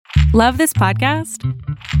Love this podcast?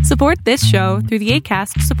 Support this show through the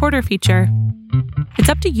Acast supporter feature. It's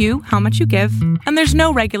up to you how much you give, and there's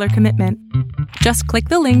no regular commitment. Just click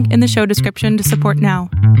the link in the show description to support now.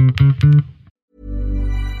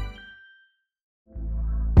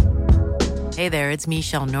 Hey there, it's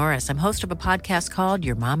Michelle Norris. I'm host of a podcast called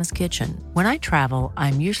Your Mama's Kitchen. When I travel,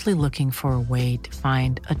 I'm usually looking for a way to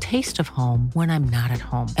find a taste of home when I'm not at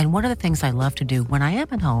home. And one of the things I love to do when I am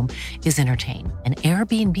at home is entertain. And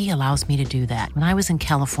Airbnb allows me to do that. When I was in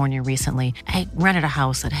California recently, I rented a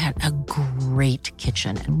house that had a great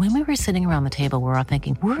kitchen. And when we were sitting around the table, we were all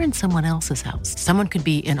thinking, we're in someone else's house. Someone could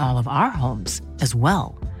be in all of our homes as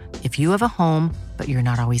well. If you have a home, but you're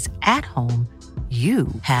not always at home, you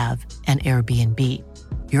have an Airbnb.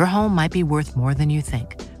 Your home might be worth more than you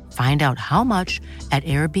think. Find out how much at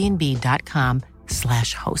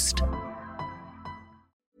airbnb.com/host.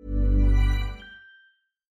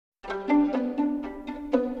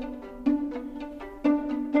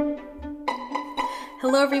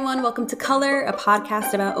 Hello, everyone. Welcome to Color, a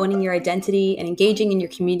podcast about owning your identity and engaging in your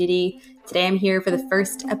community. Today, I'm here for the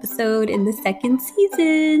first episode in the second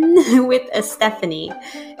season with Stephanie.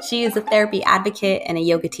 She is a therapy advocate and a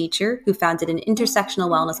yoga teacher who founded an intersectional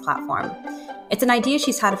wellness platform. It's an idea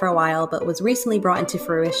she's had for a while, but was recently brought into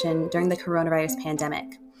fruition during the coronavirus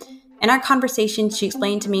pandemic. In our conversation, she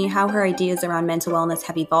explained to me how her ideas around mental wellness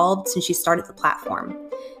have evolved since she started the platform.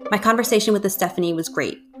 My conversation with Stephanie was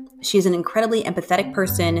great. She's an incredibly empathetic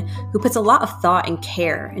person who puts a lot of thought and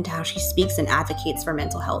care into how she speaks and advocates for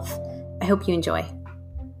mental health. I hope you enjoy.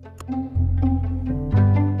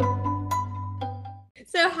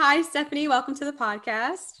 So, hi, Stephanie. Welcome to the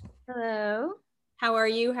podcast. Hello. How are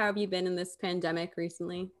you? How have you been in this pandemic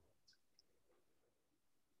recently?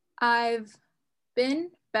 I've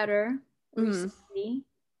been better recently.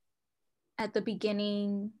 At the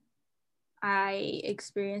beginning, I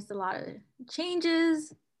experienced a lot of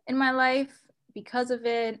changes in my life because of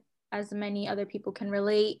it, as many other people can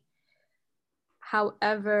relate.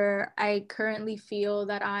 However, I currently feel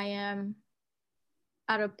that I am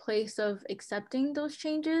at a place of accepting those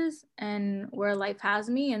changes and where life has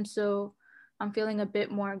me. And so I'm feeling a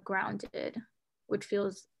bit more grounded, which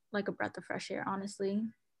feels like a breath of fresh air, honestly.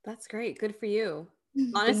 That's great. Good for you.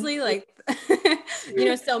 Honestly, like,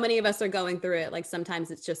 so many of us are going through it. Like, sometimes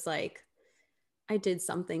it's just like, I did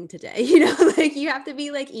something today, like you have to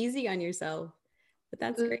be like easy on yourself, but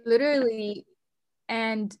that's great. Literally.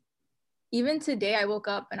 And even today I woke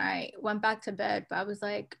up and I went back to bed, but I was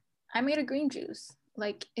like, I made a green juice.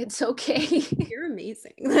 Like, it's okay. You're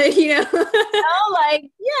amazing. Like, yeah.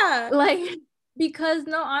 Like, because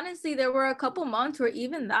no, honestly, there were a couple months where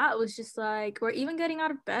even that was just like, where even getting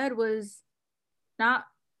out of bed was not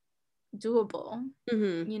doable,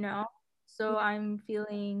 So I'm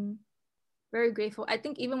feeling very grateful. I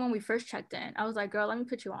think even when we first checked in, I was like, girl, let me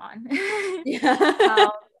put you on. Yeah.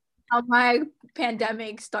 How my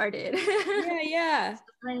pandemic started. Yeah.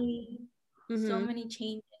 So many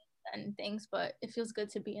changes and things, but it feels good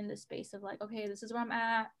to be in this space of like, okay, this is where I'm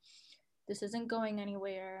at. This isn't going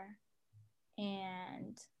anywhere.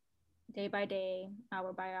 And day by day,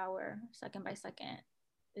 hour by hour, second by second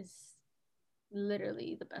is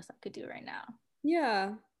literally the best I could do right now.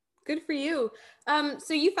 Yeah. Good for you.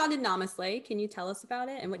 So you founded Namaste. Can you tell us about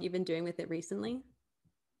it and what you've been doing with it recently?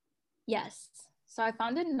 Yes. So I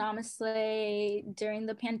founded Namaste during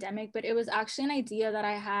the pandemic, but it was actually an idea that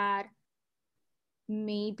I had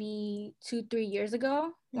maybe 2-3 years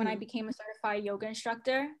ago when I became a certified yoga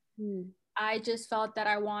instructor. I just felt that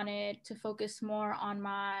I wanted to focus more on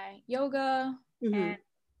my yoga, and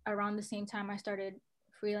around the same time I started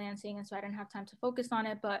freelancing, and so I didn't have time to focus on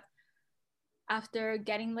it. But after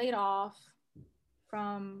getting laid off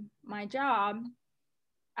from my job,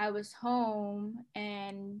 I was home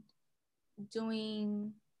and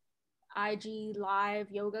doing IG live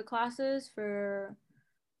yoga classes for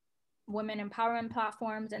women empowerment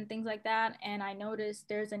platforms and things like that. And I noticed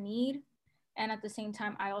there's a need. And at the same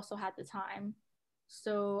time, I also had the time.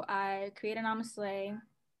 So I created Namaste.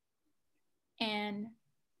 And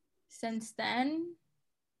since then,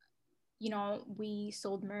 we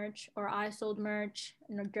sold merch, or I sold merch,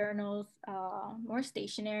 journals, more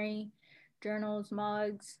stationery, journals,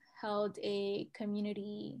 mugs, held a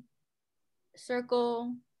community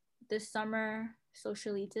circle this summer,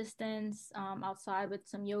 socially distanced, outside with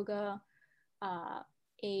some yoga,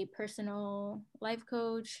 a personal life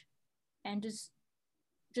coach, and just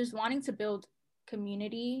wanting to build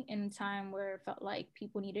community in a time where it felt like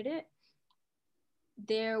people needed it.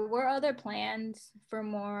 There were other plans for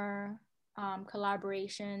more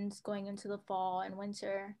collaborations going into the fall and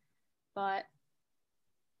winter, but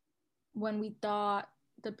when we thought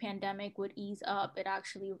the pandemic would ease up, it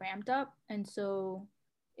actually ramped up. And so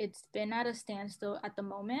it's been at a standstill at the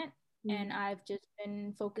moment. And I've just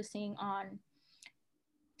been focusing on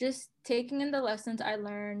just taking in the lessons I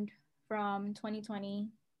learned from 2020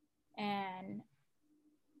 and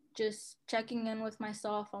just checking in with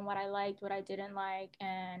myself on what I liked, what I didn't like,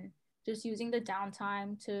 and just using the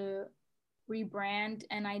downtime to rebrand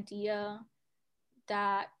an idea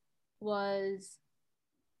that was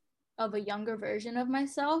of a younger version of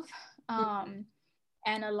myself, and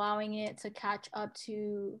allowing it to catch up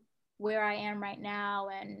to where I am right now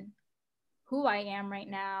and who I am right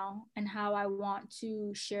now and how I want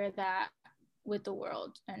to share that with the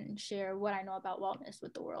world and share what I know about wellness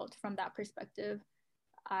with the world from that perspective.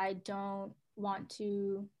 I don't want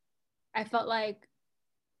to, I felt like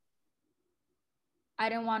I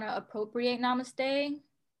didn't want to appropriate namaste.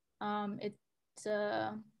 It's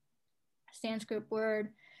a Sanskrit word.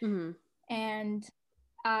 And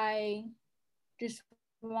I just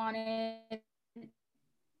wanted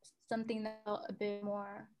something that felt a bit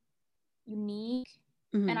more unique.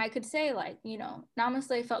 And I could say, like, you know,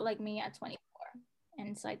 namaste felt like me at 24. And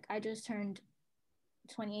it's like, I just turned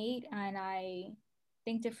 28 and I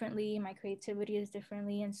think differently. My creativity is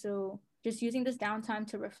differently. And so just using this downtime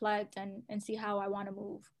to reflect and see how I want to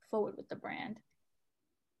move forward with the brand.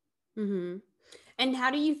 And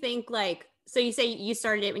how do you think, like, so you say you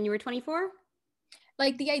started it when you were 24?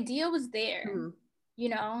 Like, the idea was there, you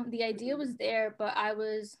know, the idea was there, but I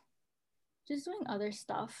was just doing other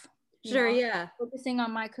stuff. Sure, yeah. Focusing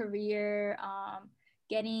on my career,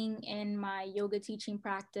 getting in my yoga teaching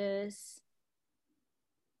practice.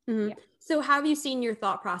 Yeah. So how have you seen your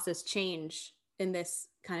thought process change in this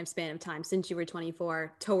kind of span of time since you were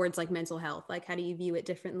 24 towards like mental health? Like, how do you view it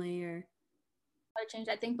differently or?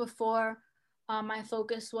 I think before my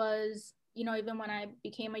focus was, you know, even when I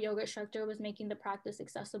became a yoga instructor, was making the practice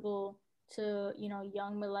accessible to, you know,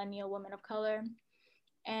 young millennial women of color.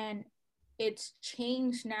 And it's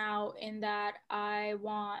changed now in that I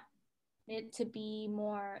want it to be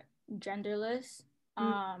more genderless.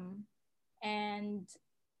 And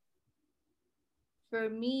for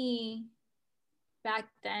me, back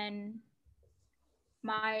then,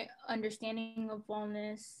 my understanding of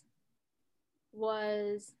wellness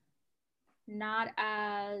was not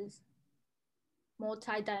as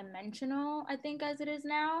multidimensional, I think, as it is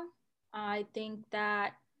now. I think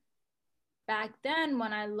that back then,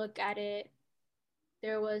 when I look at it,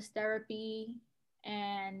 there was therapy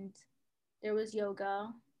and there was yoga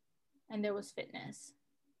and there was fitness.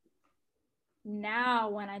 Now,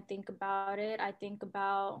 when I think about it, I think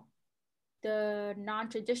about the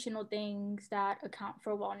non-traditional things that account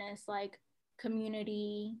for wellness, like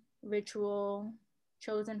community, ritual,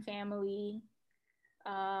 chosen family,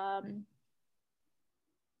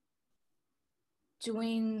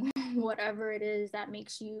 doing whatever it is that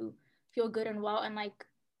makes you feel good and well, and like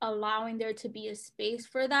allowing there to be a space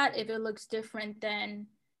for that if it looks different than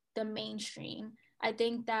the mainstream. I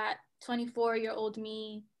think that 24-year-old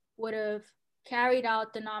me would have carried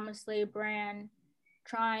out the Namaste brand,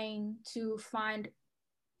 trying to find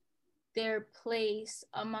their place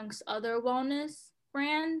amongst other wellness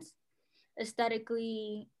brands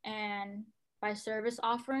aesthetically and by service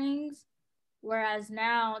offerings. Whereas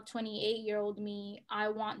now, 28-year-old me, I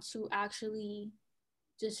want to actually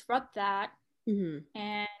disrupt that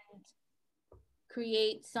and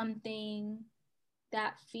create something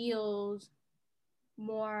that feels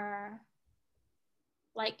more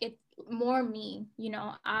like it, more me. You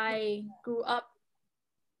know, I grew up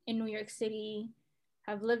in New York City,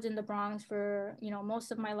 have lived in the Bronx for, you know,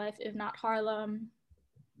 most of my life, if not Harlem.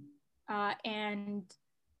 And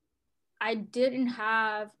I didn't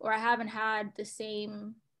have, or I haven't had the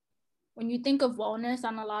same, when you think of wellness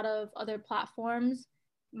on a lot of other platforms,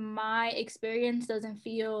 my experience doesn't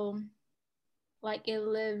feel like it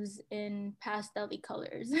lives in pastel-y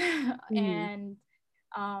colors and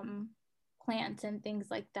plants and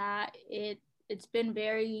things like that. It's been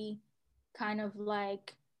very kind of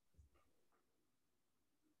like,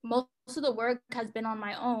 most of the work has been on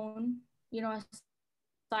my own, you know,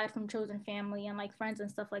 aside from chosen family and like friends and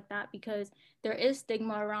stuff like that, because there is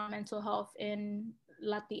stigma around mental health in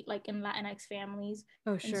Latinx families.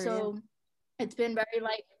 Oh, sure. And so it's been very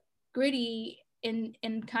like gritty in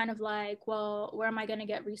kind of like, well, where am I going to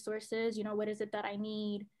get resources? You know, what is it that I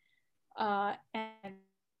need? And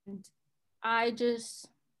I just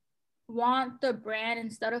want the brand,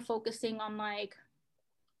 instead of focusing on like,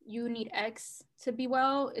 you need X to be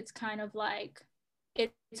well, it's kind of like,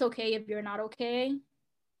 it's okay if you're not okay.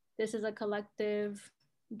 This is a collective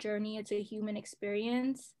journey. It's a human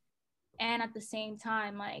experience. And at the same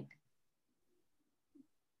time, like,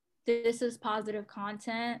 this is positive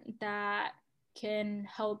content that can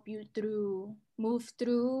help you move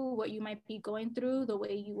through what you might be going through the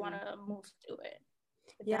way you want to move through it.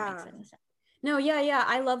 If that makes any sense. No, yeah.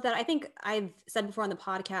 I love that. I think I've said before on the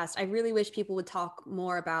podcast, I really wish people would talk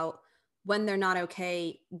more about when they're not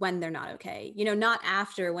okay, when they're not okay. You know, not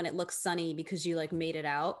after when it looks sunny because you like made it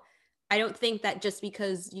out. I don't think that just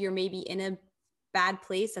because you're maybe in a bad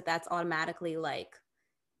place that's automatically like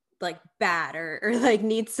bad or like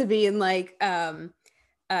needs to be in like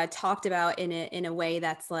talked about in a way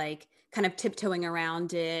that's like kind of tiptoeing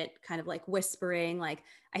around it, kind of like whispering. Like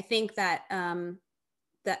I think that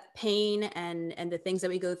that pain and the things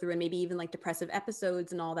that we go through and maybe even like depressive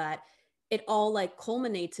episodes and all that, it all like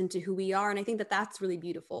culminates into who we are. And I think that that's really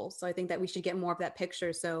beautiful. So I think that we should get more of that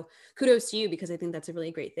picture. So kudos to you, because I think that's a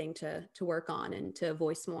really great thing to work on and to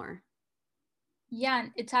voice more. Yeah,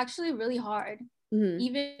 it's actually really hard.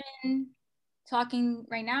 Even talking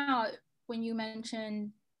right now, when you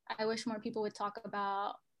mentioned, I wish more people would talk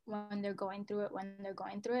about when they're going through it,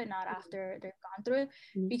 not after they've gone through it,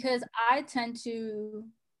 because I tend to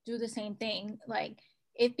do the same thing. Like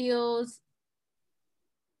it feels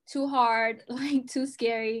too hard, like too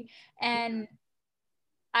scary, and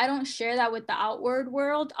I don't share that with the outward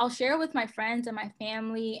world. I'll share it with my friends and my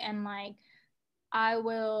family, and like I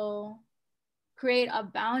will create a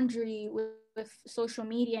boundary with social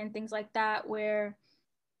media and things like that where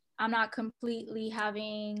I'm not completely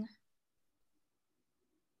having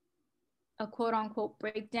a quote unquote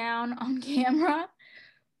breakdown on camera,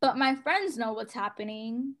 but my friends know what's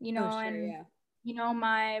happening, you know, you know,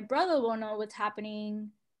 my brother will know what's happening,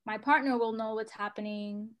 my partner will know what's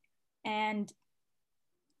happening, and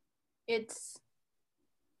it's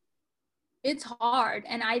hard.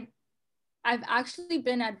 And I've actually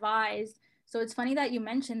been advised. So it's funny that you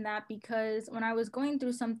mentioned that, because when I was going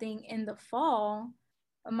through something in the fall,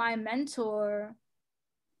 my mentor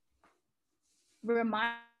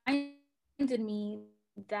reminded me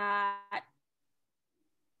that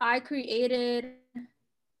I created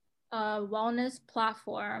a wellness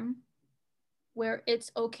platform where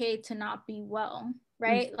it's okay to not be well,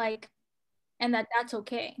 right? Like, and that's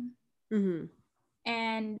okay.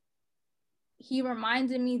 And he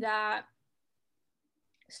reminded me that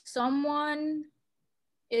someone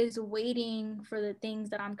is waiting for the things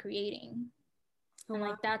that I'm creating. And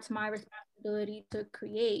like that's my responsibility to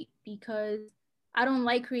create, because I don't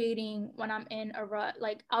like creating when I'm in a rut.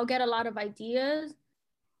 Like I'll get a lot of ideas,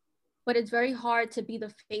 but it's very hard to be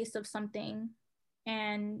the face of something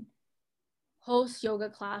and host yoga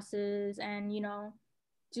classes and, you know,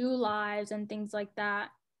 do lives and things like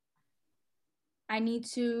that. I need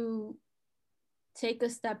to take a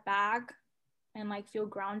step back and like feel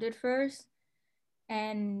grounded first.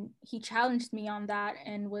 And he challenged me on that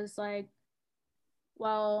and was like,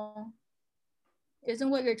 well, isn't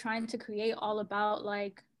what you're trying to create all about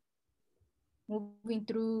like moving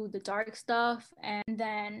through the dark stuff? And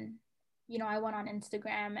then, you know, I went on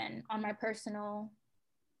Instagram, and on my personal,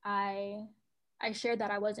 I shared that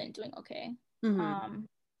I wasn't doing okay, and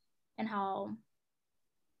how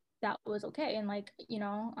that was okay, and like, you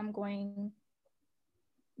know,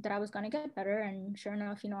 that I was gonna get better, and sure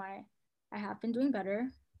enough, you know, I have been doing better.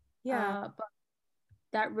 But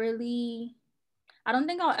that really, I don't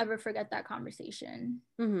think I'll ever forget that conversation.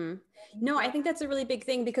 No, I think that's a really big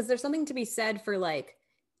thing, because there's something to be said for like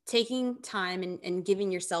taking time and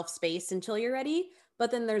giving yourself space until you're ready. But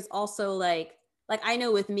then there's also like I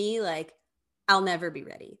know with me, like I'll never be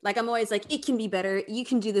ready. Like I'm always like, it can be better. You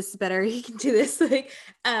can do this better. You can do this. Like,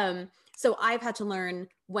 so I've had to learn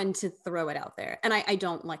when to throw it out there. And I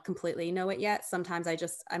don't like completely know it yet. Sometimes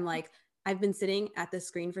I'm like, I've been sitting at this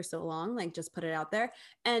screen for so long, like just put it out there.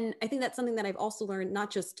 And I think that's something that I've also learned,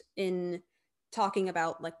 not just in talking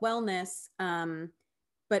about like wellness,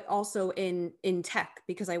 but also in tech,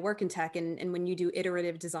 because I work in tech, and when you do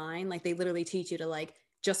iterative design, like they literally teach you to like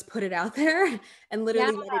just put it out there and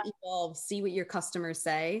literally let it evolve, see what your customers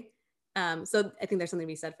say. So I think there's something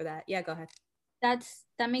to be said for that. Yeah, go ahead.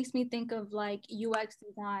 That makes me think of like UX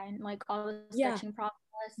design, like all the sketching process,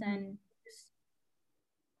 and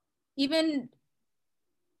even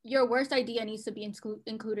your worst idea needs to be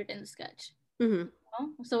included in the sketch. You know?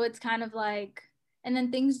 So it's kind of like, and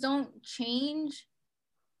then things don't change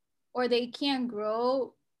or they can't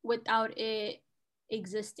grow without it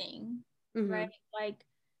existing, right? Like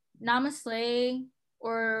Namaste,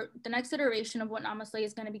 or the next iteration of what Namaste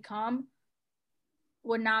is going to become,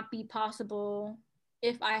 would not be possible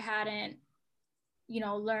if I hadn't, you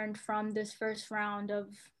know, learned from this first round of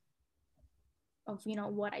you know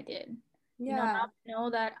what I did. You know, now I know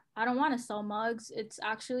that I don't want to sell mugs. It's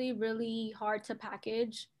actually really hard to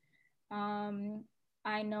package.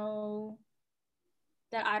 I know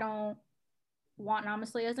that I don't want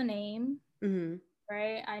Namaste as a name,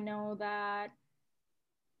 right? I know that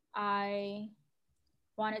I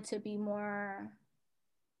want it to be more.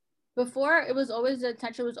 Before, it was always, the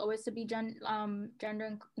intention was always to be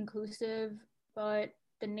gender inclusive, but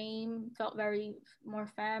the name felt very more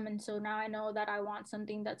femme, and so now I know that I want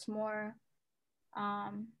something that's more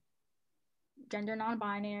gender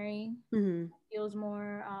non-binary, feels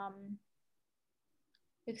more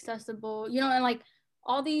accessible, you know, and like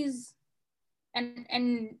all these,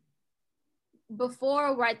 and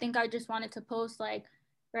before, where I think I just wanted to post like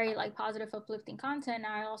very like positive, uplifting content,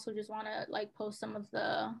 I also just want to like post some of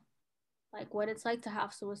the like what it's like to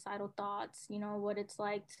have suicidal thoughts, you know, what it's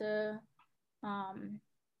like to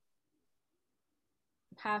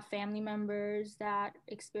have family members that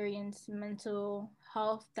experience mental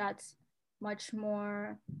health that's much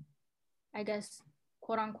more, I guess,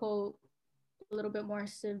 quote unquote, a little bit more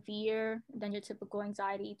severe than your typical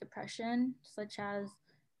anxiety, depression, such as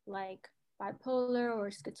like bipolar or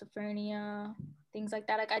schizophrenia, things like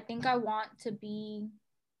that. Like, I think I want to be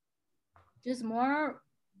just more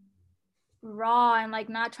raw and like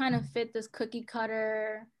not trying to fit this cookie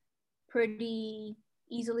cutter, pretty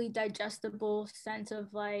easily digestible sense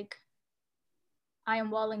of like, I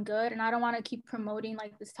am well and good, and I don't want to keep promoting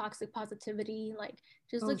like this toxic positivity, like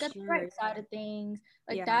just look at the right side of things.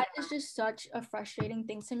 Like that is just such a frustrating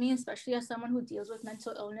thing to me, especially as someone who deals with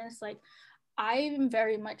mental illness. Like I'm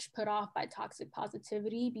very much put off by toxic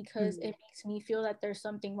positivity because it makes me feel that there's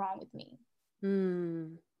something wrong with me.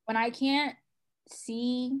 When I can't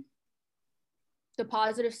see the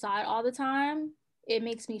positive side all the time, it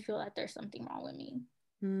makes me feel that there's something wrong with me.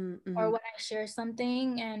 Or when I share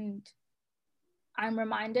something and I'm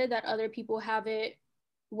reminded that other people have it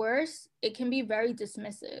worse, it can be very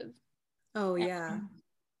dismissive. Oh, yeah.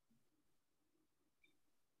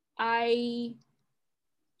 And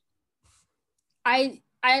I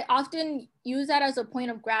often use that as a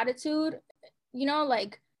point of gratitude, you know,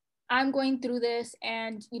 like I'm going through this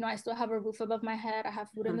and, you know, I still have a roof above my head, I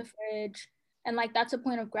have food in the fridge, and like that's a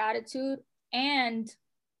point of gratitude. And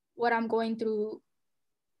what I'm going through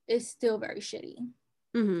is still very shitty.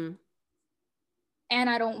 And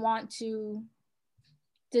I don't want to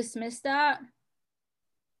dismiss that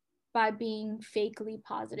by being fakely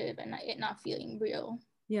positive and it not feeling real.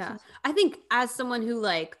 Yeah. I think as someone who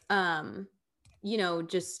like, you know,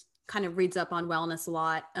 just kind of reads up on wellness a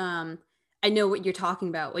lot, I know what you're talking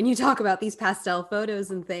about when you talk about these pastel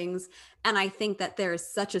photos and things. And I think that there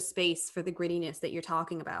is such a space for the grittiness that you're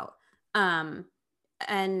talking about. And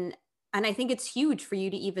I think it's huge for you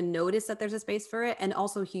to even notice that there's a space for it, and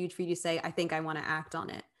also huge for you to say, I think I want to act on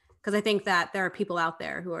it. Because I think that there are people out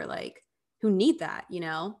there who are like, who need that, you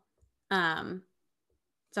know?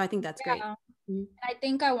 So I think that's great. I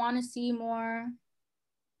think I want to see more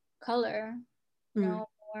color, you know,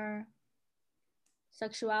 more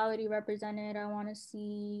sexuality represented. I want to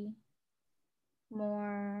see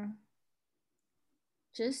more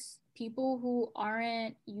just people who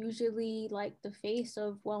aren't usually like the face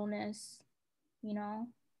of wellness, you know?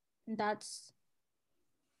 And that's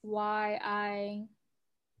why I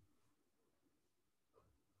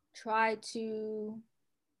try to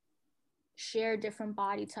share different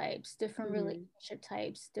body types, different relationship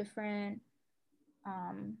types, different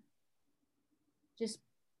just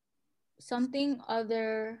something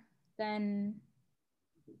other than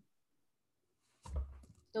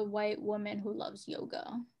the white woman who loves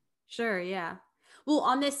yoga. Sure, yeah. Well,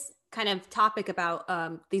 on this kind of topic about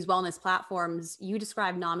these wellness platforms, you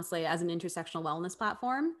describe Namaste as an intersectional wellness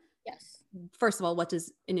platform. Yes. First of all, what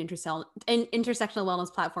does an intersectional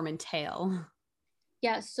wellness platform entail?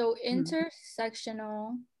 Yeah, so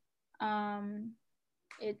intersectional,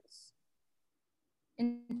 it's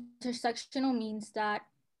intersectional means that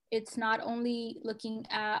it's not only looking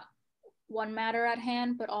at one matter at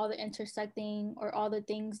hand, but all the intersecting or all the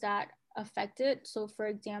things that affect it. So for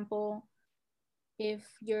example, if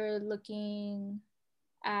you're looking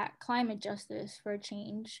at climate justice for a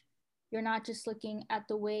change, you're not just looking at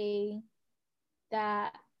the way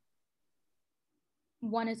that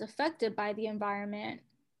one is affected by the environment,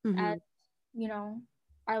 as you know,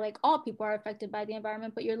 are like all people are affected by the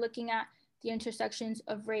environment, but you're looking at the intersections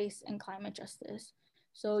of race and climate justice.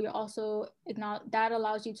 So you're also that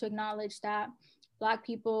allows you to acknowledge that Black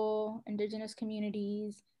people, Indigenous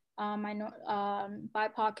communities,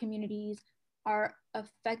 BIPOC communities are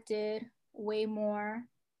affected way more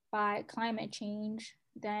by climate change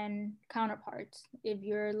than counterparts. If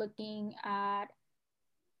you're looking at,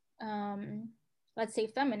 let's say,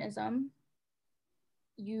 feminism,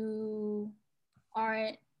 you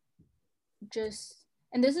aren't just,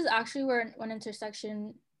 and this is actually where when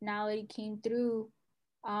intersectionality came through.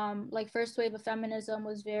 Like first wave of feminism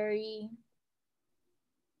was very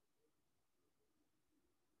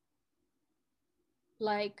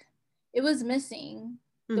like, it was missing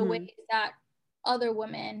the ways that other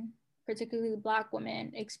women, particularly Black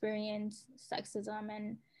women, experience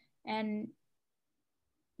sexism, and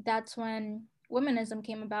that's when womanism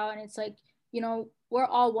came about. And it's like, you know, we're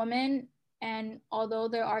all women, and although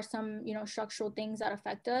there are some, you know, structural things that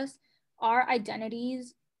affect us, our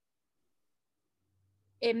identities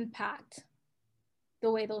impact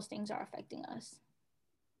the way those things are affecting us,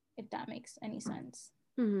 if that makes any sense.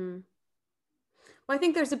 Well, I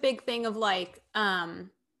think there's a big thing of like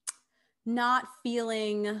not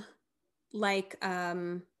feeling like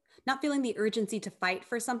not feeling the urgency to fight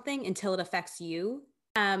for something until it affects you.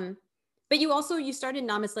 But you started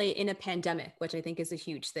Namaste in a pandemic, which I think is a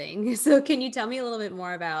huge thing. So can you tell me a little bit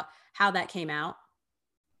more about how that came out?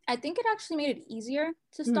 I think it actually made it easier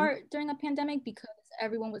to start during a pandemic because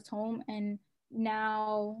everyone was home, and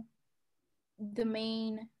now the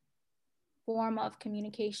main form of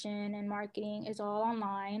communication and marketing is all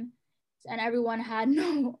online, and everyone had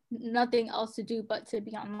nothing else to do but to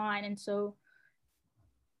be online. And so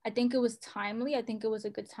I think it was timely. I think it was a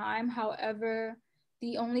good time. However,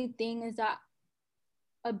 the only thing is that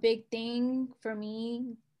a big thing for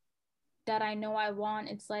me that I know I want,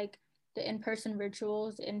 it's like the in-person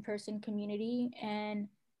rituals, in-person community, and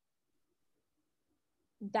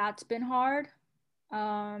that's been hard.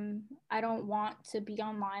 I don't want to be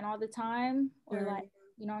online all the time or like,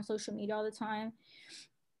 you know, on social media all the time.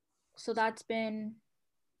 So that's been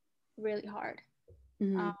really hard.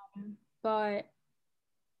 But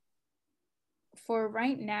for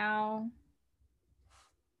right now,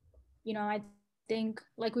 you know, I think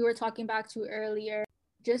like we were talking back to earlier,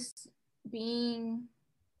 just being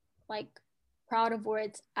like proud of where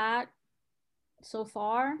it's at so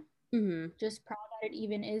far, just proud that it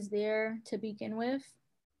even is there to begin with.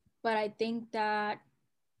 But I think that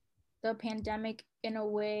the pandemic in a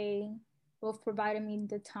way both provided me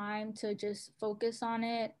the time to just focus on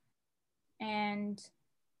it, and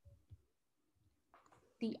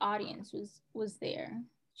the audience was there.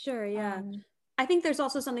 Sure, yeah. I think there's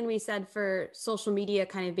also something we said for social media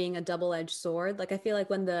kind of being a double-edged sword. Like I feel like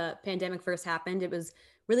when the pandemic first happened, it was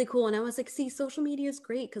really cool. And I was like, see, social media is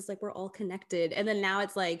great because like we're all connected. And then now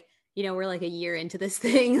it's like, you know, we're like a year into this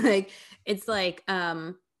thing. Like it's like,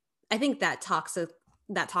 I think that toxic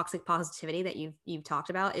positivity that you've talked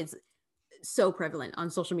about is so prevalent on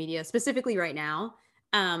social media, specifically right now.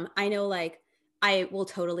 I know like I will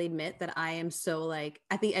totally admit that I am so like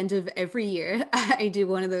at the end of every year, I do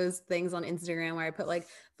one of those things on Instagram where I put like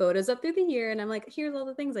photos up through the year and I'm like, here's all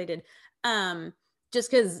the things I did. Just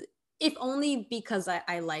because if only because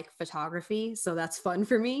I like photography. So that's fun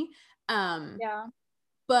for me. Yeah.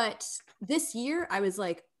 But this year I was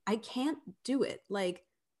like, I can't do it. Like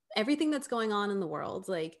everything that's going on in the world,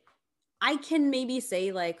 like I can maybe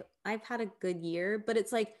say like I've had a good year, but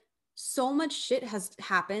it's like so much shit has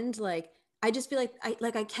happened. Like I just feel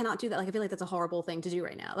like I cannot do that. Like I feel like that's a horrible thing to do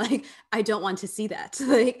right now. Like I don't want to see that.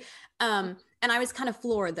 Like and I was kind of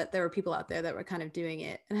floored that there were people out there that were kind of doing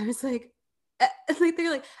it. And I was like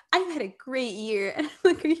they're like, I've had a great year. And I'm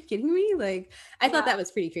like, are you kidding me? Like I thought that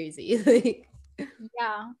was pretty crazy. Like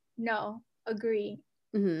yeah, no, agree.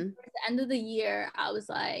 At the end of the year, I was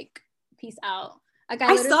like, peace out. Like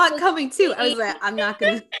I saw it coming too. I was like, I'm not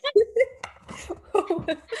gonna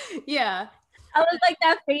yeah. I was like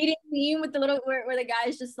that fading meme with the little where the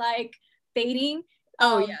guy's just like fading.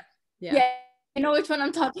 Yeah. I know which one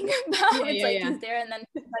I'm talking about. It's like he's there and then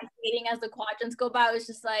like fading as the quadrants go by. It was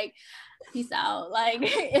just like, peace out. Like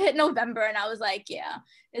it hit November and I was like, yeah,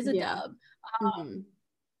 it's a dub.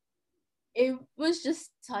 It was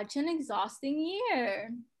just such an exhausting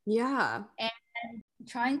year. Yeah. And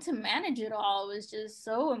trying to manage it all was just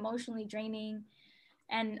so emotionally draining.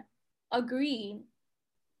 And agree,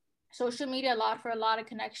 social media allowed for a lot of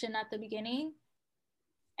connection at the beginning.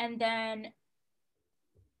 And then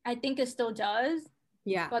I think it still does.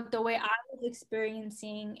 Yeah. But the way I was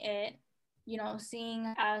experiencing it, you know,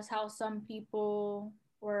 seeing as how some people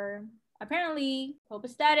were apparently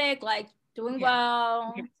copacetic, like doing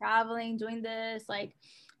well, traveling, doing this, like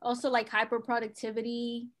also like hyper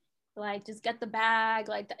productivity, like just get the bag,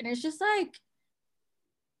 like, and it's just like,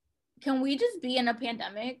 can we just be in a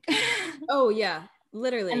pandemic? Oh yeah,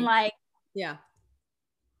 literally. And like, yeah,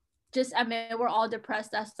 just admit we're all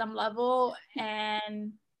depressed at some level,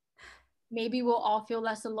 and maybe we'll all feel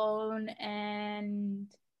less alone and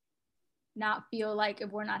not feel like if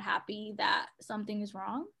we're not happy that something is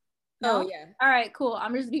wrong. No? Oh yeah. All right, cool.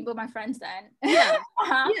 I'm just be with my friends then. Yeah.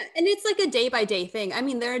 Yeah. And it's like a day by day thing. I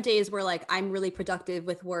mean, there are days where like I'm really productive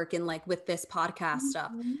with work and like with this podcast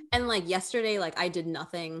stuff. And like yesterday, like I did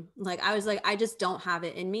nothing. Like I was like, I just don't have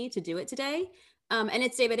it in me to do it today. And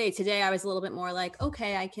it's day by day. Today I was a little bit more like,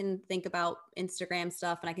 okay, I can think about Instagram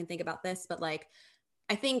stuff and I can think about this. But like,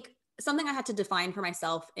 I think something I had to define for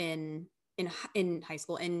myself in high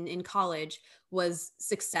school and in college was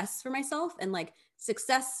success for myself. And like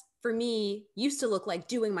success for me used to look like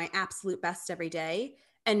doing my absolute best every day.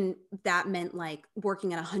 And that meant like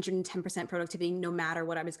working at 110% productivity, no matter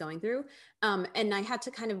what I was going through. And I had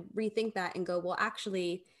to kind of rethink that and go, well,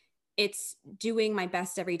 actually, it's doing my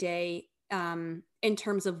best every day in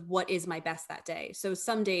terms of what is my best that day. So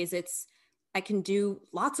some days I can do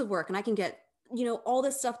lots of work and I can get, all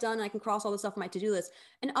this stuff done. And I can cross all this stuff on my to-do list.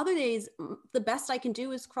 And other days, the best I can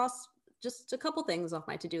do is cross just a couple things off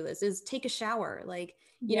my to-do list, is take a shower, like,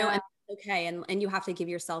 and okay. And you have to give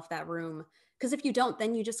yourself that room, because if you don't,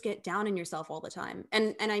 then you just get down on yourself all the time.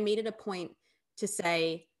 And I made it a point to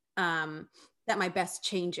say that my best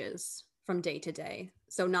changes from day to day.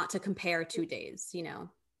 So not to compare 2 days,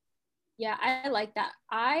 Yeah, I like that.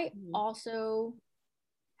 I also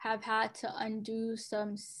have had to undo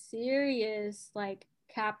some serious like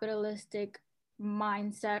capitalistic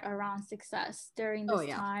mindset around success during this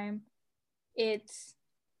time. It's,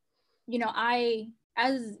 I,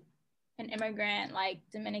 as an immigrant, like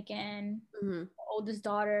Dominican, oldest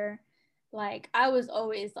daughter, like I was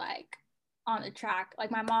always like on the track. Like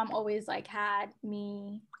my mom always like had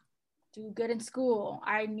me do good in school.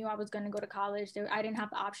 I knew I was going to go to college. I didn't have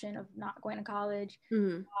the option of not going to college.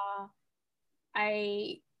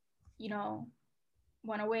 I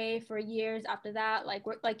went away for years after that. Like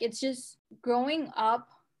it's just growing up,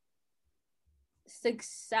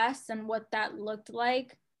 success and what that looked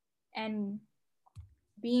like, and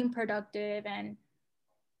being productive, and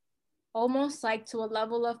almost like to a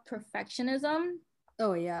level of perfectionism.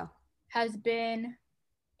 Oh yeah. Has been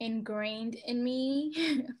ingrained in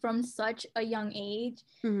me from such a young age.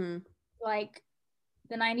 Like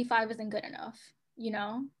the 95 isn't good enough,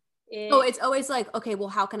 it's always like, okay, well,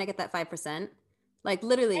 how can I get that 5%? Like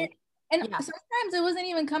literally. And sometimes it wasn't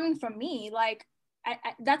even coming from me. Like I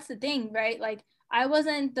that's the thing, right? Like I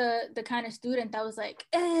wasn't the kind of student that was like,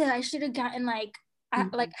 I should have gotten like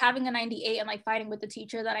like having a 98 and like fighting with the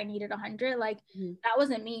teacher that I needed 100. Like that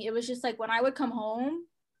wasn't me. It was just like when I would come home,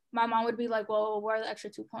 my mom would be like, well, where are the extra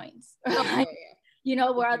 2 points? Like,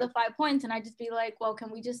 where are the 5 points? And I'd just be like, well,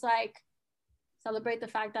 can we just like celebrate the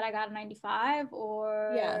fact that I got a 95,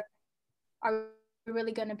 or are we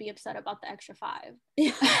really going to be upset about the extra 5?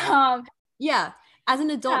 As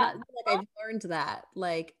an adult, I feel like I've learned that.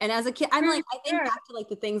 Like, and as a kid, I'm like, I think back to like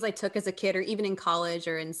the things I took as a kid, or even in college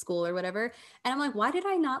or in school or whatever. And I'm like, why did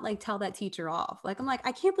I not like tell that teacher off? Like, I'm like,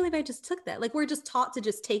 I can't believe I just took that. Like, we're just taught to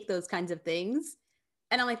just take those kinds of things.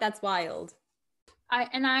 And I'm like, that's wild.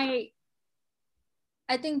 I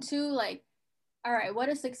think too, like, all right, what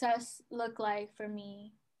does success look like for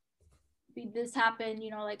me? This happened,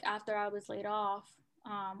 like after I was laid off,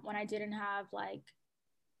 when I didn't have like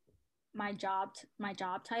my job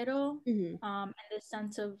title, and this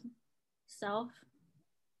sense of self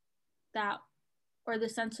or the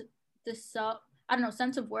sense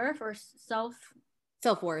of worth, or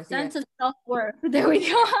self-worth. Sense of self-worth. There we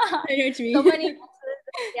go. I know what you mean.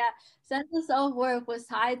 Sense of self-worth was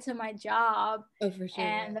tied to my job. Oh, for sure.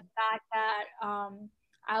 And the fact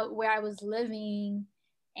that where I was living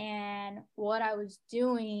and what I was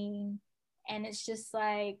doing, and it's just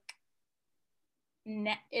like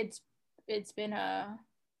it's been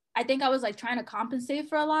I think I was like trying to compensate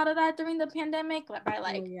for a lot of that during the pandemic, like by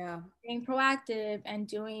like being proactive and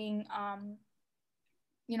doing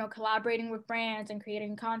collaborating with brands and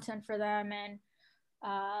creating content for them, and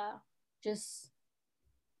just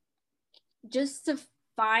to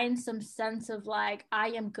find some sense of like I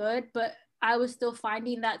am good. But I was still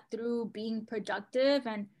finding that through being productive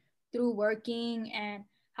and through working and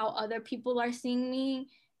how other people are seeing me.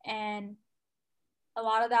 And a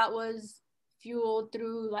lot of that was fueled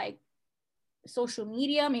through like social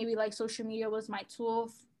media. Maybe like social media was my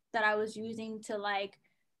tool that I was using to like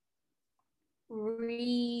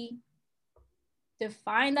redefine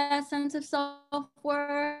that sense of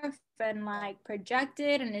self-worth and like project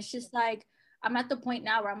it. And it's just like I'm at the point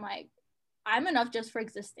now where I'm like, I'm enough just for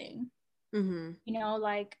existing.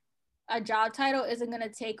 Like a job title isn't going to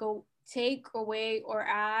take away or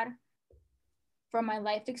add from my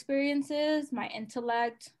life experiences, my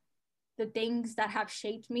intellect, the things that have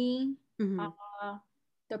shaped me, the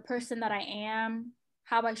person that I am,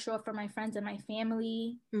 how I show up for my friends and my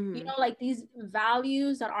family, Mm-hmm. you know, like these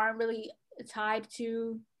values that aren't really tied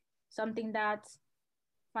to something that's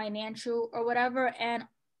financial or whatever. And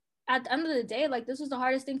at the end of the day, like, this was the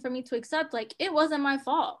hardest thing for me to accept. Like, it wasn't my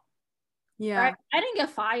fault. Yeah. Right? I didn't get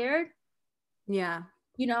fired. Yeah.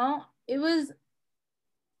 You know, it was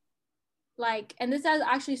like, and this is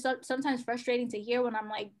actually sometimes frustrating to hear when I'm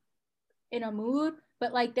like in a mood,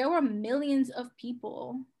 but like there were millions of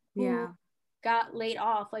people who got laid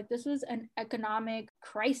off. Like, this was an economic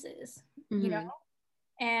crisis, Mm-hmm. you know,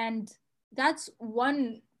 and that's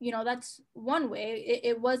one, you know, that's one way.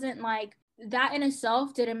 It wasn't like that in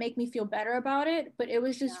itself didn't make me feel better about it, but it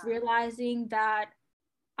was just realizing that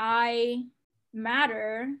I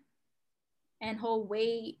matter and hold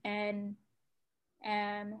weight and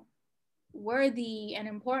worthy and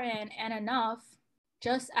important and enough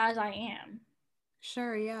just as I am.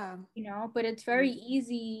 Sure, yeah. You know, but it's very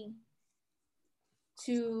easy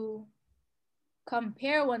to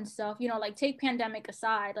compare oneself, you know, like take pandemic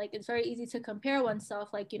aside, like it's very easy to compare oneself,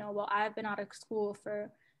 like, you know, well, I've been out of school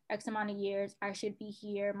for X amount of years, I should be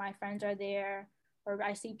here, my friends are there, or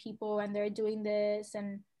I see people and they're doing this,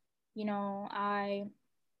 and you know, I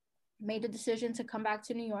made the decision to come back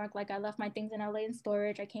to New York. Like, I left my things in LA in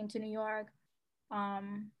storage, I came to New York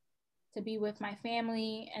to be with my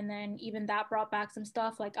family, and then even that brought back some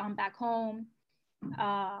stuff, like I'm back home,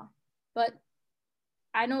 but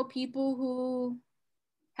I know people who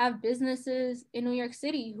have businesses in New York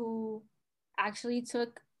City who actually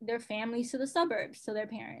took their families to the suburbs to their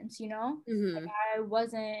parents, you know? Mm-hmm. Like, I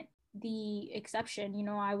wasn't the exception, you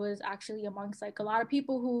know, I was actually amongst like a lot of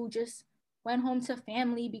people who just went home to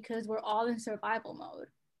family because we're all in survival mode.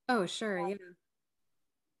 Oh, sure, yeah.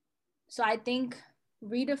 So I think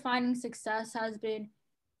redefining success has been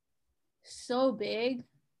so big,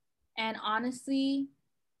 and honestly,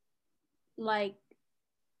 like,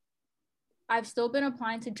 I've still been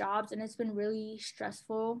applying to jobs and it's been really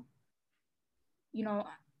stressful. You know,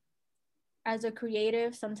 as a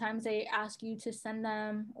creative, sometimes they ask you to send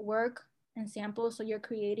them work and samples, so you're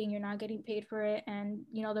creating, you're not getting paid for it, and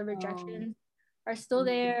you know, the rejections are still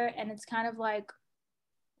there, and it's kind of like,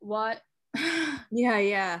 what?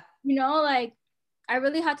 Yeah. You know, like, I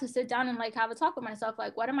really had to sit down and like have a talk with myself,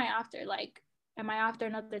 like, what am I after? Like, am I after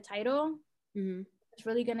another title? Mm-hmm. It's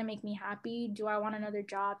really gonna make me happy? Do I want another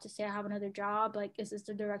job to say I have another job? Like, is this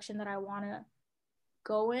the direction that I want to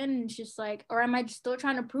go in? And it's just like, or am I just still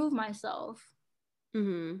trying to prove myself?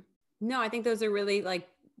 Mm-hmm. No, I think those are really like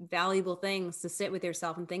valuable things to sit with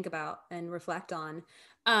yourself and think about and reflect on.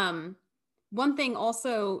 One thing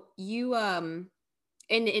also, you in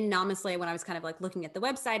Namaste, when I was kind of like looking at the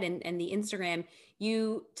website and the Instagram,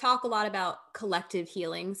 you talk a lot about collective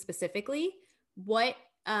healing specifically. What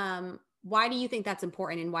why do you think that's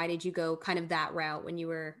important, and why did you go kind of that route when you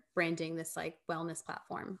were branding this like wellness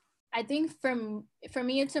platform? I think for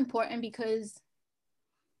me it's important because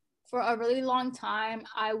for a really long time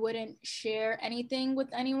I wouldn't share anything with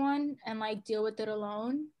anyone and like deal with it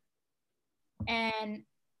alone. And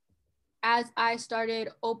as I started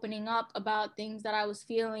opening up about things that I was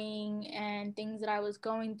feeling and things that I was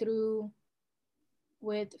going through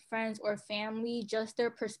with friends or family, just their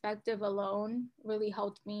perspective alone really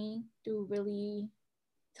helped me through really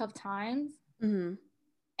tough times. Mm-hmm.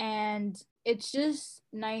 And it's just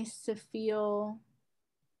nice to feel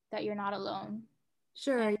that you're not alone.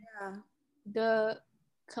 Sure, and yeah. The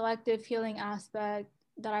collective healing aspect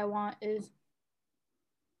that I want is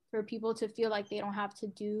for people to feel like they don't have to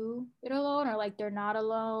do it alone, or like they're not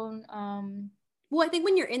alone. Well, I think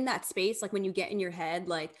when you're in that space, like when you get in your head,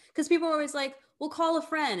 like, because people are always like, we'll call a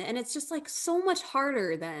friend. And it's just like so much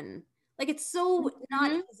harder than, like, it's so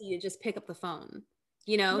not easy to just pick up the phone,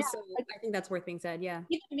 you know? Yeah, so like, I think that's worth being said. Yeah.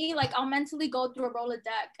 even me, like, I'll mentally go through a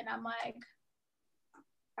Rolodex and I'm like,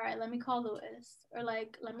 all right, let me call Lewis. Or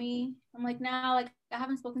like, I'm like, now, like, I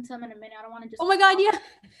haven't spoken to him in a minute. I don't want to just. Oh my God, yeah.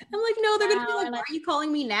 I'm like, no, they're going to be like, why are you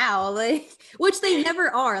calling me now? Like, which they never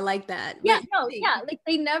are like that. Yeah, no, yeah, like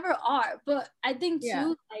they never are. But I think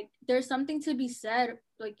too, like, there's something to be said.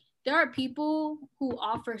 Like, there are people who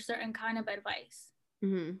offer certain kind of advice.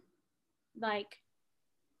 Mm-hmm. Like,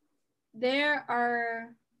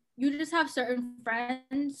 you just have certain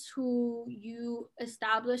friends who you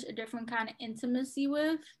establish a different kind of intimacy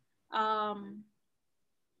with.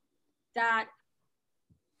 That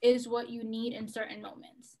is what you need in certain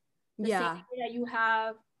moments. The same way that you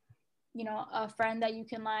have, you know, a friend that you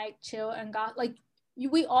can like chill and got like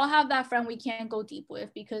we all have that friend we can't go deep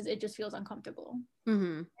with because it just feels uncomfortable.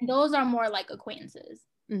 Mm-hmm. And those are more like acquaintances.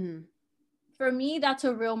 Mm-hmm. For me, that's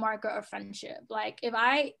a real marker of friendship. Like, if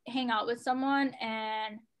I hang out with someone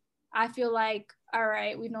and I feel like, all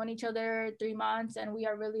right, we've known each other 3 months and we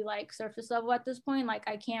are really like surface level at this point. Like,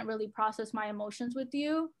 I can't really process my emotions with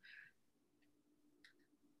you.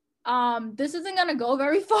 This isn't gonna go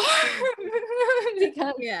very far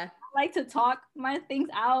because I like to talk my things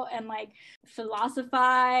out and like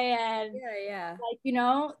philosophize and like, you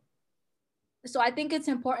know, so I think it's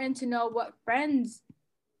important to know what friends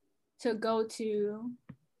to go to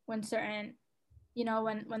when certain, you know,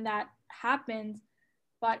 when that happens.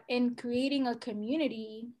 But in creating a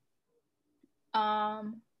community,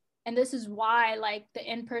 and this is why like the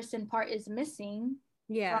in-person part is missing,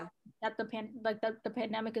 that the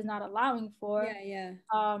pandemic is not allowing for.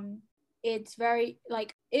 It's very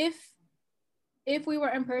like, if we were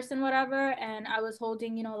in person, whatever, and I was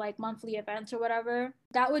holding, you know, like monthly events or whatever,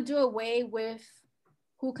 that would do away with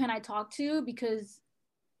who can I talk to, because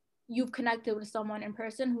you've connected with someone in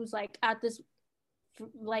person who's like at this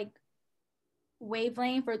like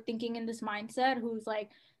wavelength or thinking in this mindset, who's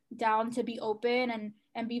like down to be open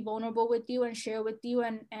and be vulnerable with you and share with you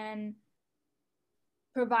and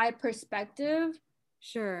provide perspective.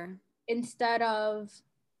 Instead of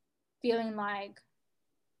feeling like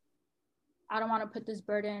I don't want to put this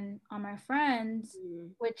burden on my friends,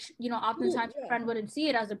 which, you know, oftentimes your friend wouldn't see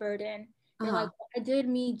it as a burden. They're like, well, I did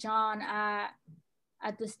meet John at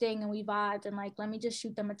this thing and we vibed, and like, let me just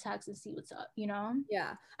shoot them a text and see what's up, you know?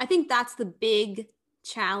 I think that's the big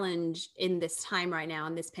challenge in this time right now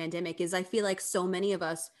in this pandemic, is I feel like so many of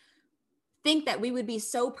us think that we would be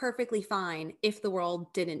so perfectly fine if the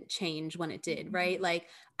world didn't change when it did, right? Like,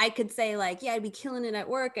 I could say like, yeah, I'd be killing it at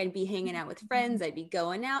work, I'd be hanging out with friends, I'd be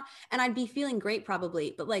going out, and I'd be feeling great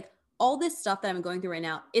probably, but like all this stuff that I'm going through right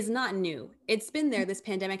now is not new. It's been there. This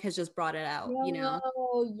pandemic has just brought it out, you know?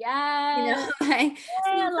 Yeah. You know, like,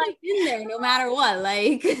 so like in there no matter what,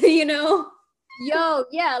 like, you know?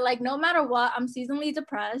 Like no matter what, I'm seasonally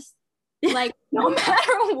depressed. Like no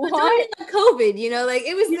matter what. COVID, you know, like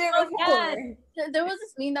it was there before. There was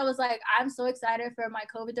this meme that was like, I'm so excited for my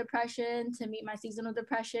COVID depression to meet my seasonal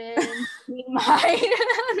depression. Meet my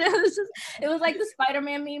it was like the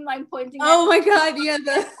Spider-Man meme, like pointing my god, pointing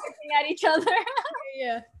at each other.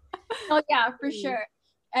 Oh yeah, for sure.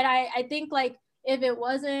 And I think like if it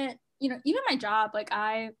wasn't, you know, even my job, like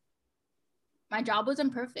my job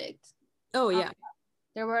wasn't perfect. I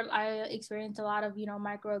experienced a lot of, you know,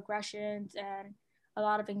 microaggressions and a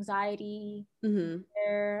lot of anxiety.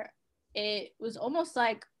 Where it was almost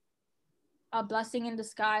like a blessing in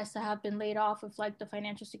disguise to have been laid off with like the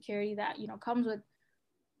financial security that, you know, comes with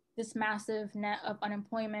this massive net of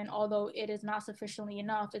unemployment. Although it is not sufficiently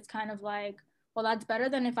enough, it's kind of like, well, that's better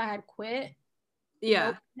than if I had quit.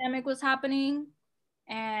 No pandemic was happening,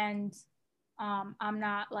 and I'm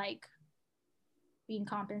not like being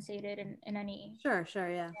compensated in any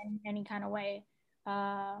in any kind of way.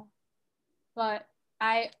 But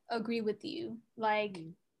I agree with you, like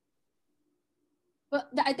but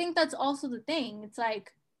I think that's also the thing. It's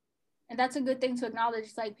like, and that's a good thing to acknowledge,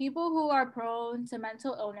 it's like people who are prone to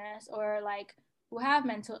mental illness or like who have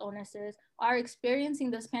mental illnesses are experiencing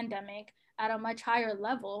this pandemic at a much higher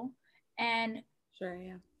level, and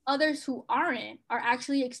others who aren't are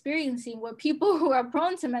actually experiencing what people who are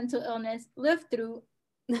prone to mental illness live through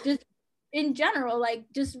just in general, like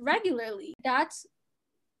just regularly. That's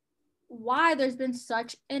why there's been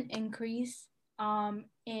such an increase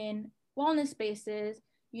in wellness spaces.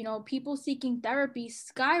 You know, people seeking therapy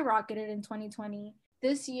skyrocketed in 2020.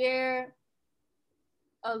 This year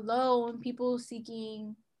alone, people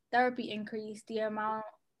seeking therapy increased. The amount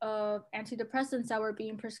of antidepressants that were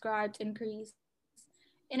being prescribed increased.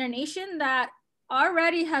 In a nation that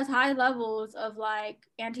already has high levels of like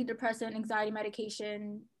antidepressant anxiety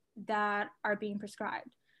medication that are being prescribed.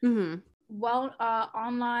 Well,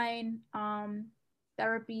 online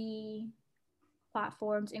therapy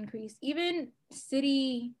platforms increased. Even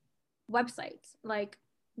city websites like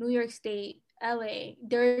New York State, LA,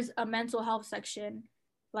 there's a mental health section,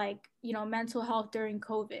 like, you know, mental health during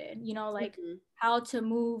COVID, you know, like how to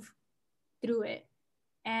move through it.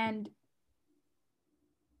 And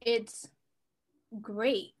it's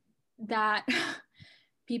great that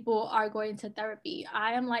people are going to therapy.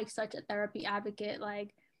 I am like such a therapy advocate.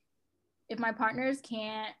 Like if my partners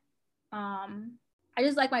can't, I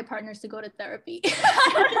just like my partners to go to therapy.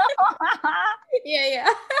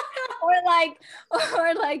 Or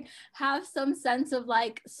like have some sense of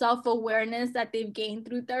like self-awareness that they've gained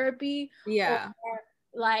through therapy. Or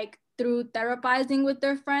like through therapizing with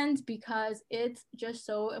their friends, because it's just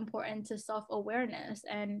so important to self-awareness.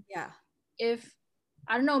 And if,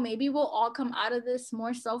 I don't know, maybe we'll all come out of this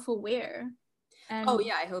more self-aware. And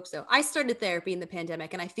I hope so. I started therapy in the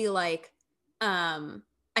pandemic, and I feel like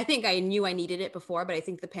I think I knew I needed it before, but I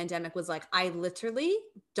think the pandemic was like, I literally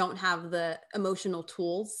don't have the emotional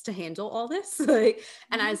tools to handle all this. Like,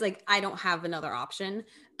 and I was like, I don't have another option.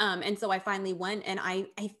 And so I finally went, and I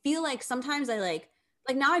feel like sometimes I like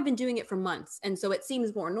now I've been doing it for months. And so it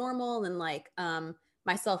seems more normal, and like,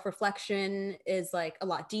 my self-reflection is like a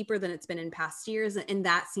lot deeper than it's been in past years. And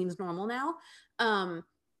that seems normal now.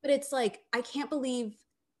 But it's like, I can't believe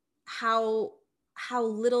how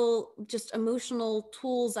little just emotional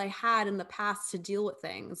tools I had in the past to deal with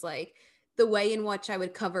things, like the way in which I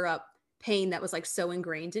would cover up pain that was like so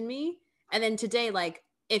ingrained in me. And then today, like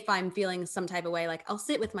if I'm feeling some type of way, like I'll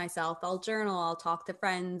sit with myself, I'll journal, I'll talk to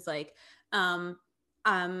friends, like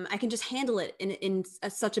I can just handle it in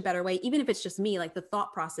such a better way, even if it's just me. Like the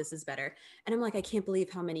thought process is better. And I'm like, I can't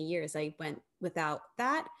believe how many years I went without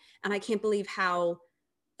that. And I can't believe how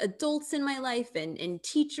adults in my life and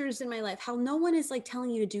teachers in my life, how no one is like telling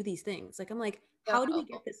you to do these things. Like, I'm like, how do we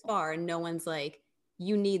get this far? And no one's like,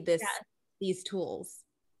 you need this, these tools.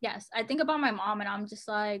 Yes. I think about my mom and I'm just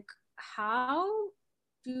like, how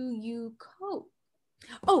do you cope?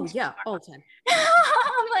 Oh yeah, all the time.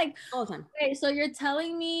 I'm like, all the time. Wait, so you're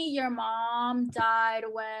telling me your mom died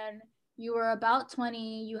when you were about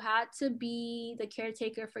 20, you had to be the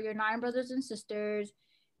caretaker for your 9 brothers and sisters,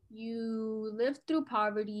 you lived through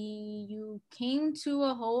poverty, you came to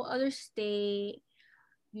a whole other state,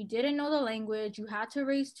 you didn't know the language, you had to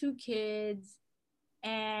raise 2 kids,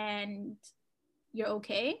 and you're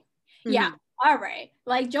okay? Mm-hmm. Yeah, all right.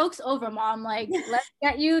 Like, joke's over, mom. Like, let's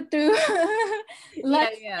get you through.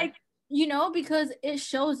 Like, you know, because it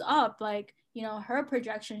shows up, like, you know, her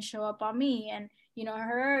projections show up on me, and, you know,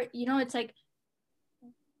 her, you know, it's like,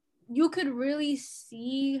 you could really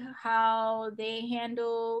see how they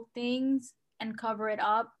handle things and cover it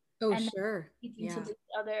up. Oh, and sure. To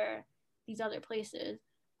these other places.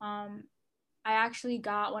 I actually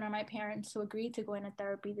got one of my parents to agree to go into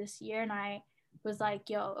therapy this year, and I was like,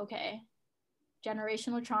 yo, okay,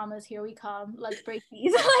 generational traumas, here we come, let's break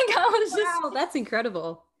these. Like, I was just, wow, that's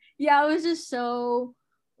incredible. Yeah, I was just so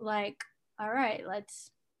like, all right,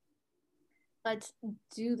 let's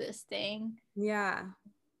do this thing. Yeah.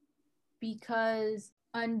 Because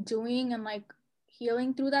undoing and like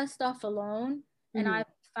healing through that stuff alone, mm-hmm. and I've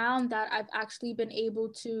found that I've actually been able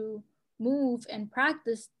to move and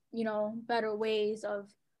practice, you know, better ways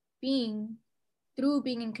of being through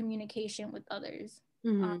being in communication with others.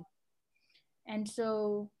 Mm-hmm. And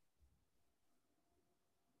so,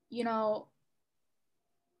 you know,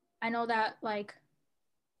 I know that like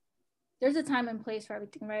there's a time and place for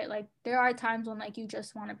everything, right? Like there are times when like you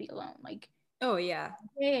just want to be alone, like, oh yeah,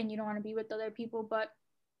 and you don't want to be with other people. But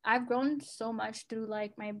I've grown so much through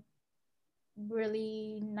like my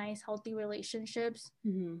really nice, healthy relationships,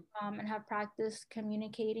 mm-hmm. And have practiced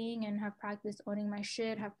communicating and have practiced owning my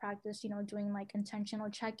shit, have practiced, you know, doing like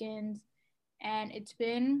intentional check-ins. And it's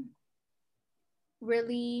been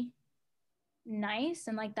really nice.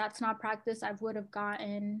 And like that's not practice I would have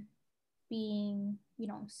gotten being, you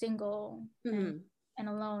know, single, mm-hmm. and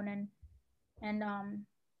alone. And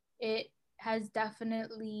it has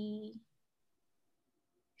definitely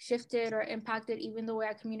shifted or impacted even the way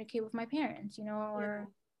I communicate with my parents, you know,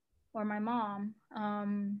 or my mom.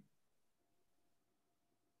 And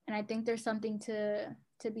I think there's something to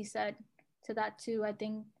be said to that too. I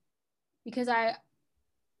think because I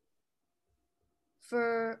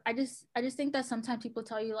just think that sometimes people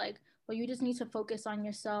tell you like, well, you just need to focus on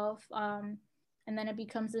yourself, and then it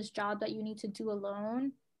becomes this job that you need to do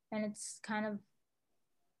alone, and it's kind of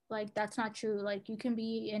like that's not true. Like you can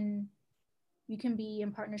be in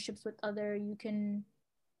partnerships with other, you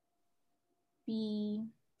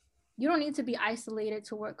don't need to be isolated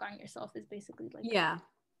to work on yourself, is basically like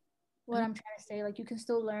what I'm trying to say. Like you can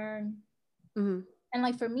still learn, mm-hmm. and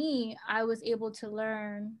like for me, I was able to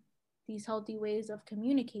learn these healthy ways of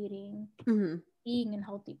communicating, mm-hmm. being in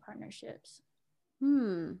healthy partnerships.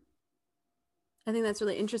 I think that's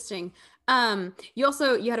really interesting. You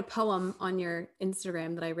had a poem on your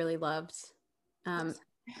Instagram that I really loved, that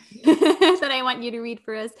I want you to read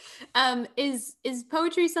for us. Is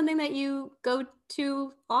poetry something that you go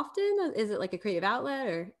to often? Is it like a creative outlet,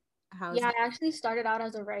 or how? I actually started out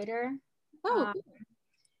as a writer. Oh,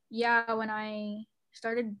 when I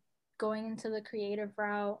started going into the creative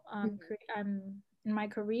route, in my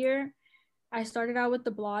career, I started out with the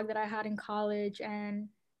blog that I had in college and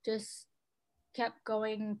just kept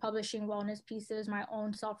going, publishing wellness pieces, my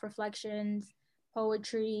own self-reflections,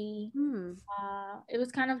 poetry. It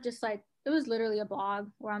was kind of just like, it was literally a blog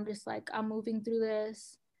where I'm just like, I'm moving through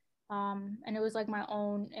this. And it was like my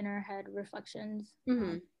own inner head reflections.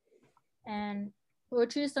 Mm-hmm. And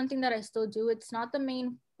Poetry is something that I still do. It's not the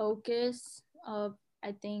main focus of,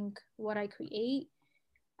 I think, what I create,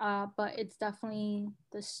 but it's definitely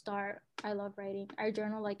the start. I love writing. I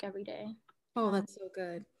journal like every day. Oh, that's so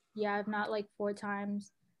good. Yeah, I've not like 4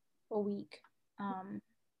 times a week. I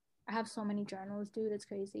have so many journals, dude. It's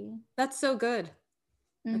crazy. That's so good.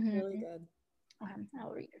 That's really good. Okay,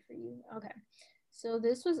 I'll read it for you. Okay. So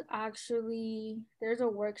this was actually, there's a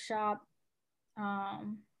workshop.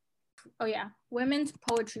 Women's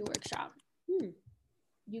poetry workshop.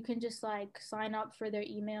 You can just like sign up for their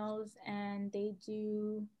emails, and they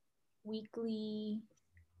do weekly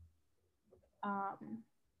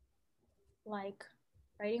like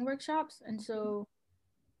writing workshops. And so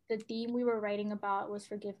the theme we were writing about was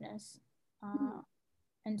forgiveness.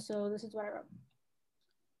 And so this is what I wrote.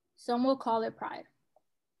 Some will call it pride.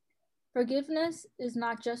 Forgiveness is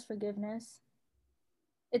not just forgiveness.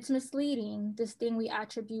 It's misleading, this thing we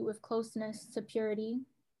attribute with closeness to purity.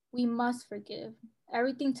 We must forgive.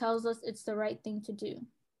 Everything tells us it's the right thing to do.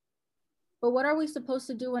 But what are we supposed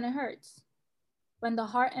to do when it hurts? When the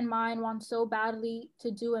heart and mind want so badly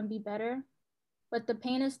to do and be better, but the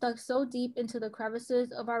pain is stuck so deep into the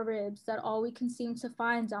crevices of our ribs that all we can seem to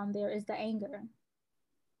find down there is the anger.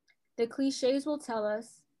 The cliches will tell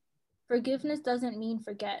us, forgiveness doesn't mean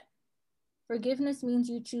forget. Forgiveness means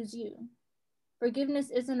you choose you. Forgiveness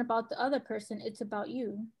isn't about the other person, it's about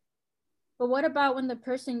you. But what about when the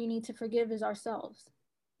person you need to forgive is ourselves?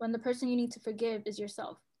 When the person you need to forgive is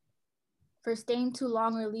yourself? For staying too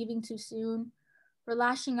long or leaving too soon, for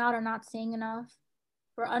lashing out or not saying enough,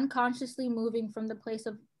 for unconsciously moving from the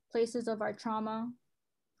places of our trauma,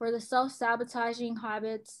 for the self-sabotaging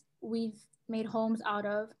habits we've made homes out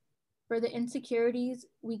of, for the insecurities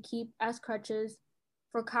we keep as crutches,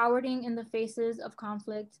 for cowarding in the faces of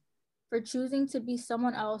conflict, for choosing to be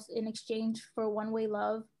someone else in exchange for one-way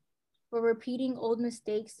love, for repeating old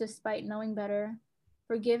mistakes despite knowing better,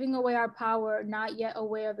 for giving away our power not yet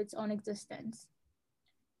aware of its own existence.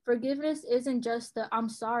 Forgiveness isn't just the I'm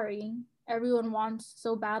sorry everyone wants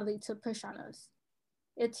so badly to push on us.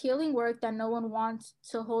 It's healing work that no one wants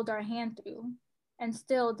to hold our hand through. And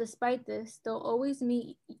still, despite this, they'll always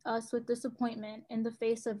meet us with disappointment in the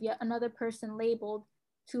face of yet another person labeled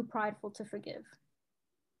too prideful to forgive.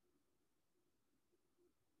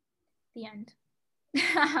 The end.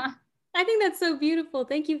 I think that's so beautiful.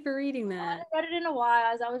 Thank you for reading that. I read it in a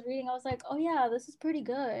while. As I was reading, I was like, oh yeah, this is pretty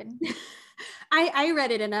good. I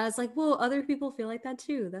read it and I was like, whoa, other people feel like that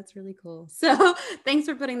too. That's really cool. So thanks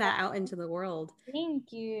for putting that out into the world.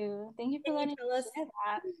 Thank you. Thank you for letting me share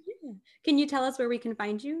that. Yeah. Can you tell us where we can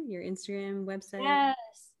find you? Your Instagram, website? Yes.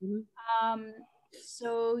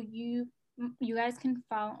 So you guys can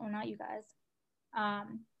follow, or not you guys.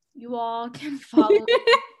 You all can follow.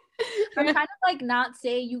 I'm trying to like not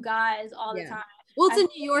say you guys all the time. Well, it's a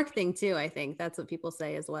New York thing too, I think. That's what people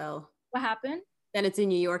say as well. What happened? That it's a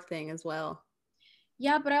New York thing as well.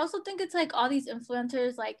 Yeah, but I also think it's like all these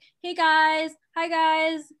influencers like, hey guys, hi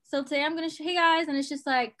guys. So today I'm going to hey guys. And it's just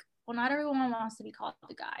like, well, not everyone wants to be called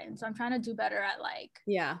the guy. And so I'm trying to do better at like,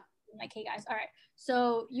 like, hey guys. All right.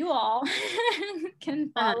 So you all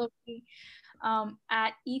can follow me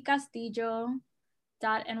at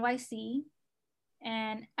ecastillo.nyc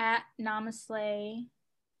and at namaslay.co.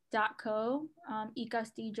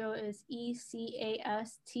 Ecastillo is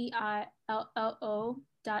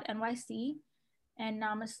ECASTILLO.NYC. And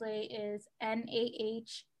Namaslay is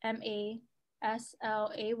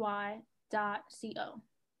NAHMASLAY.CO.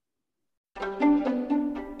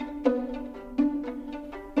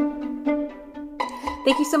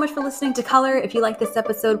 Thank you so much for listening to Color. If you like this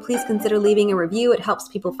episode, please consider leaving a review. It helps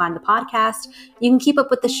people find the podcast. You can keep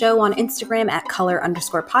up with the show on Instagram at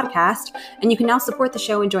color_podcast. And you can now support the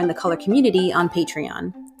show and join the Color community on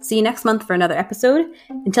Patreon. See you next month for another episode.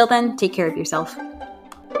 Until then, take care of yourself.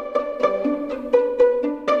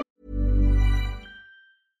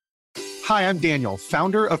 Hi, I'm Daniel,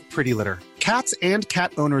 founder of Pretty Litter. Cats and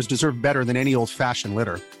cat owners deserve better than any old-fashioned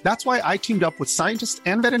litter. That's why I teamed up with scientists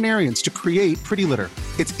and veterinarians to create Pretty Litter.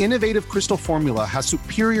 Its innovative crystal formula has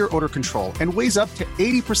superior odor control and weighs up to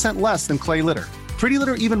 80% less than clay litter. Pretty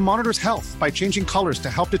Litter even monitors health by changing colors to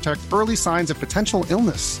help detect early signs of potential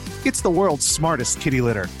illness. It's the world's smartest kitty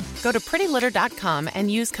litter. Go to prettylitter.com and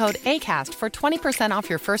use code ACAST for 20% off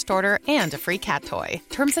your first order and a free cat toy.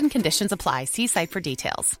 Terms and conditions apply. See site for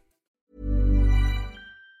details.